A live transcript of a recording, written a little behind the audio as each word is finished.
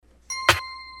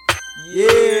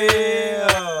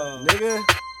Yeah, nigga.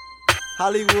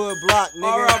 Hollywood block, nigga.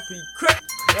 R.I.P. Crack.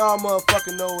 Y'all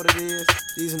motherfucking know what it is.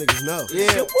 These niggas know.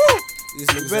 Yeah, woo. These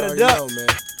niggas better already duck. know, man.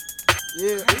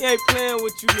 Yeah. He ain't playing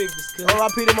with you niggas, cuz.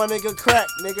 R.I.P. to my nigga Crack,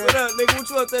 nigga. What up, nigga? What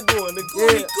you out there doing? The Yeah.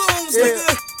 goons, Yeah.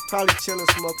 nigga. Probably chilling,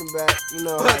 smoking back. You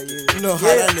know how he is. You know how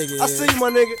Yeah. that nigga is. I see you, my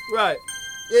nigga. Right.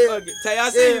 Yeah. Fuck it. Tay, I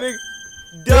see you, nigga.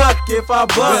 Duck if I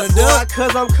bust, better boy, duck.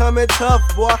 cause I'm coming tough,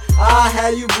 boy. I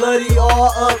have you bloody all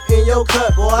up in your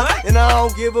cut, boy. What? And I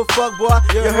don't give a fuck, boy.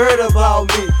 You heard about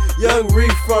me. Young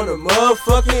Reef from the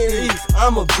motherfucking East.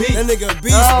 I'm a beast. That nigga a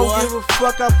beast, I don't boy. give a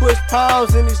fuck. I push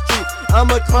pounds in these streets.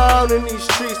 I'm a clown in these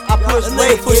streets. I push That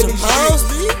weight nigga pushing in these pounds,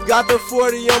 streets. B? Got the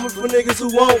 40 on me for niggas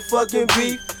who won't fucking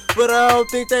beef. But I don't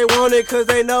think they want it cause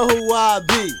they know who I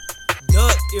be.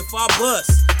 Duck if I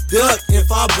bust. Duck if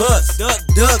I bust.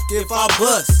 Duck if I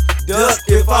bust. Duck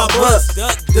if I bust.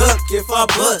 Duck if I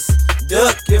bust.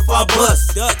 Duck if I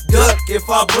bust. Duck if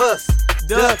I bust.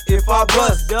 Duck if I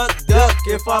bust. Duck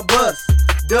if I bust.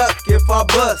 Duck if I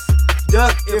bust.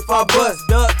 Duck if I bust.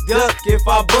 Duck if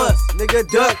I bust. Nigga,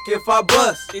 duck if I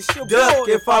bust. It's your Duck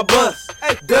boy. if I bust.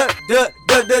 Hey.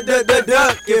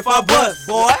 Duck if I bust,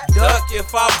 boy. Duck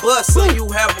if I bust, so you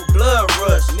have a blood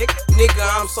rush. Nigga,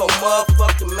 I'm so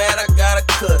motherfucking mad, I got a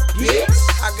cut, bitch.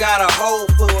 I got a hole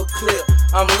full of clip.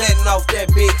 I'm letting off that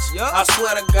bitch. Yup. I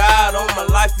swear to God, on my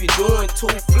life, you're doing 2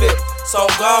 flips. So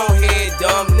go ahead,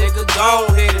 dumb nigga, go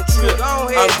ahead and trip. Go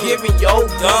ahead, I'm giving your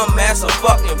dumb ass a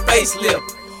fucking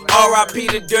facelift. R.I.P.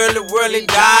 the dirty worldly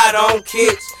died on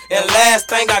kicks. And last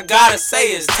thing I gotta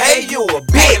say is, Tay, you a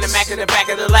bitch. In the back of the back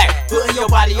of the lap, putting your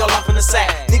body all up in the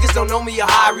sack. Niggas don't know me or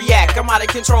how I react. I'm out of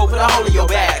control, put a hole in your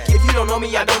back. If you don't know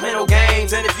me, I don't play no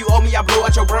games. And if you owe me, I blow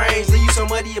out your brains. Leave you so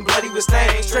muddy and bloody with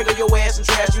stains. Strangle your ass and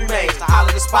trash remains. The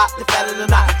holler the spot, the fatter the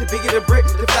knot. The bigger the brick,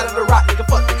 the fatter the rock. Nigga,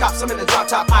 fuck the cops, I'm in the drop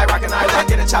top. I rock and I rock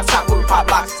in a chop shop where we pop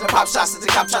blocks. And pop shots at the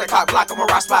cop, try to cock block. I'm a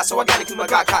rock spot, so I gotta keep my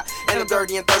Glock hot. And I'm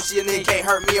dirty and thirsty, and they can't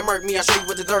hurt me or murk me. I show you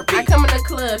what the dirt be. I come in the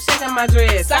club, shaking my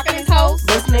dress, Sucking his hoes,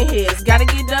 busting their heads. Gotta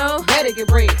get dough. better get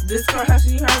bread. This courthouse,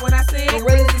 you heard what I said.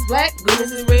 Gorillas is black,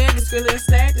 Goodness is red, the skrilla is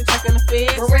stacked, the check in the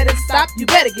feds. we're ready to stop, you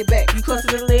better get back. You close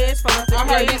to the ledge, fall off the I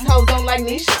heard edge. these hoes don't like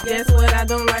Nisha. Guess what? I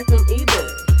don't like them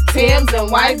either. Tim's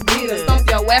and white beaters, stomp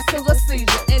your ass to a seizure.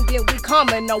 And then we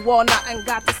coming, no war, nothing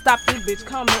got to stop this bitch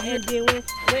coming. And then when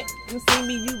you see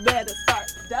me, you better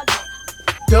start ducking.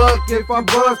 Duck if I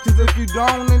bust, cause if you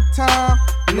don't in time,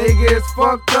 nigga, it's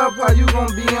fucked up how you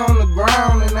gon' be on the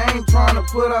ground. And I ain't tryna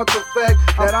put out the fact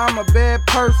that I'm a bad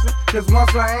person, cause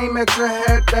once I aim at your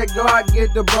head, that Glock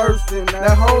get the bursting.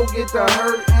 That hoe get the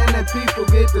hurt and then people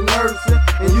get the nursing.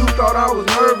 And you thought I was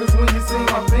nervous when you seen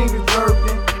my fingers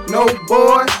jerking. No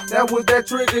boy, that was that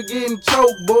trigger getting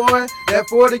choked, boy. That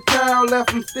 40 cal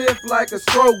left him stiff like a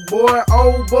stroke, boy.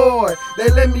 Oh boy, they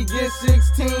let me get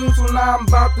 16, so now I'm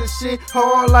about to shit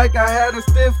hard like I had a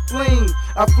stiff fling.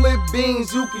 I flip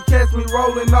beans, you can catch me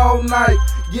rolling all night.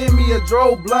 Give me a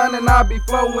dro blunt and I be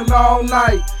flowing all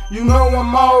night. You know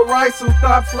I'm alright, so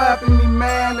stop slapping me,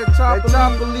 man. That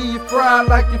chopper leave you fried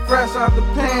like you fresh out the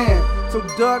pan. So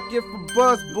duck if a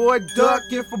bust, boy, duck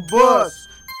if a bust.